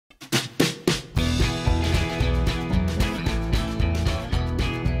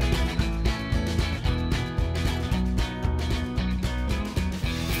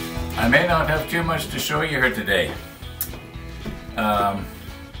I may not have too much to show you here today.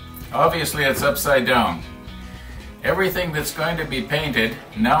 Obviously it's upside down. Everything that's going to be painted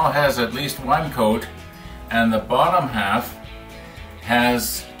now has at least one coat, and the bottom half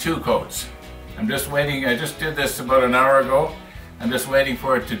has two coats. I'm just waiting. I just did this about an hour ago. I'm just waiting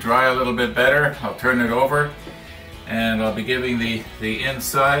for it to dry a little bit better. I'll turn it over and I'll be giving the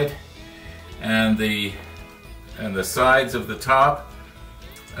inside and the sides of the top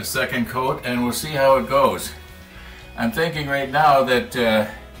a second coat, and we'll see how it goes. I'm thinking right now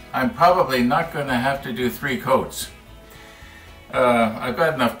that I'm probably not going to have to do 3 coats. I've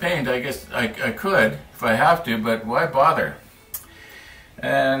got enough paint. I guess I could if I have to, but why bother?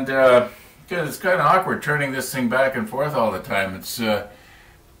 And because it's kind of awkward turning this thing back and forth all the time. It's you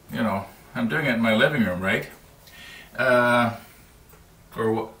know, I'm doing it in my living room, right?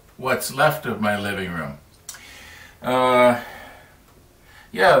 Or what's left of my living room.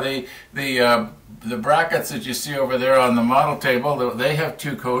 Yeah, the brackets that you see over there on the model table, they have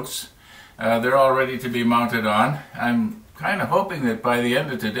 2 coats. They're all ready to be mounted on. I'm kind of hoping that by the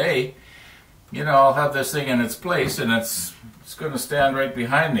end of today, you know, I'll have this thing in its place, and it's going to stand right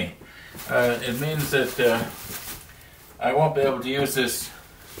behind me. It means that I won't be able to use this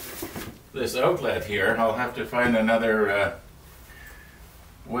outlet here. I'll have to find another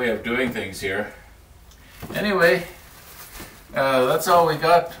way of doing things here. Anyway, that's all we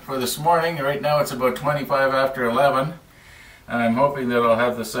got for this morning. Right now it's about 25 after 11. I'm hoping that I'll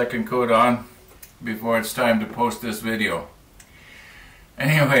have the second coat on before it's time to post this video.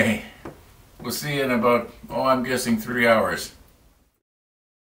 Anyway, we'll see you in about, oh, I'm guessing 3 hours.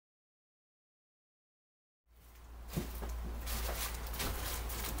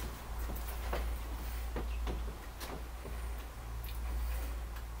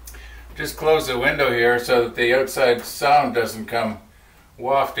 Just close the window here so that the outside sound doesn't come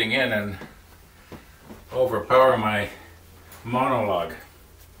wafting in and overpower my monologue.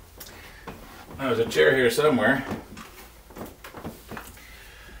 There's a chair here somewhere.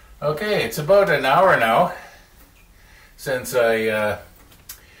 Okay, it's about an hour now since I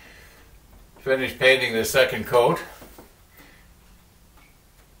finished painting the second coat.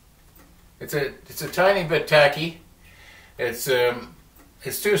 It's a tiny bit tacky.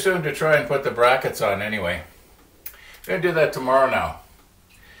 It's too soon to try and put the brackets on anyway. I'm going to do that tomorrow now.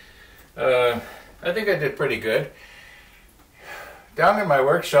 I think I did pretty good. Down in my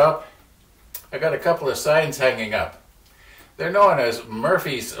workshop, I got a couple of signs hanging up. They're known as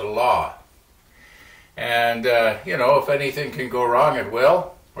Murphy's Law. And, you know, if anything can go wrong, it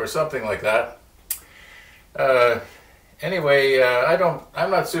will, or something like that. Anyway,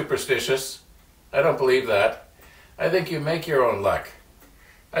 I'm not superstitious. I don't believe that. I think you make your own luck.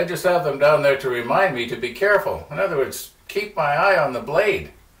 I just have them down there to remind me to be careful. In other words, keep my eye on the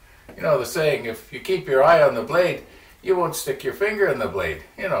blade. You know the saying, if you keep your eye on the blade, you won't stick your finger in the blade.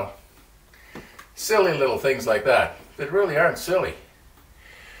 You know, silly little things like that really aren't silly.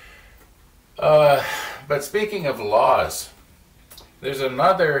 But speaking of laws, there's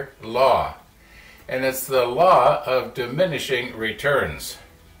another law, and it's the law of diminishing returns.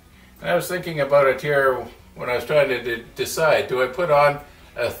 And I was thinking about it here when I was trying to decide, do I put on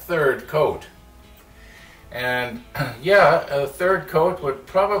a third coat? And yeah, a third coat would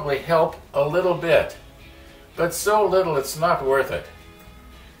probably help a little bit, but so little it's not worth it.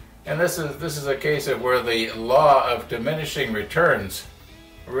 And this is a case of where the law of diminishing returns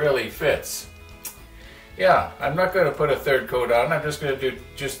really fits. Yeah, I'm not going to put a third coat on. I'm just going to do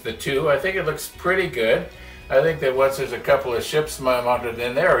just the 2. I think it looks pretty good. I think that once there's a couple of ships mounted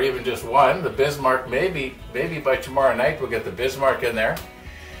in there, or even just one, the Bismarck, maybe by tomorrow night we'll get the Bismarck in there.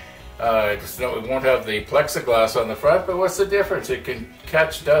 Just know we won't have the plexiglass on the front, but what's the difference? It can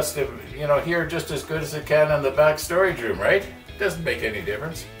catch dust, you know, here just as good as it can in the back storage room, right? It doesn't make any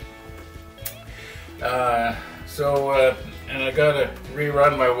difference. And I gotta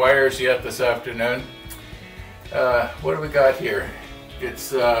rerun my wires yet this afternoon. What do we got here?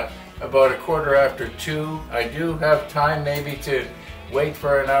 It's about 2:15. I do have time maybe to wait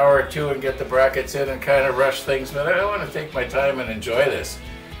for an hour or 2 and get the brackets in and kind of rush things, but I want to take my time and enjoy this.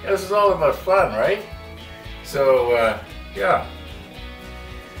 This is all about fun, right? So, yeah.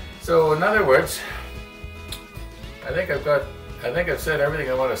 So, in other words, I think I've said everything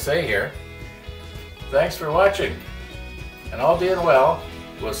I want to say here. Thanks for watching, and all being well,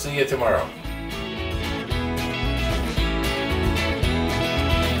 we'll see you tomorrow.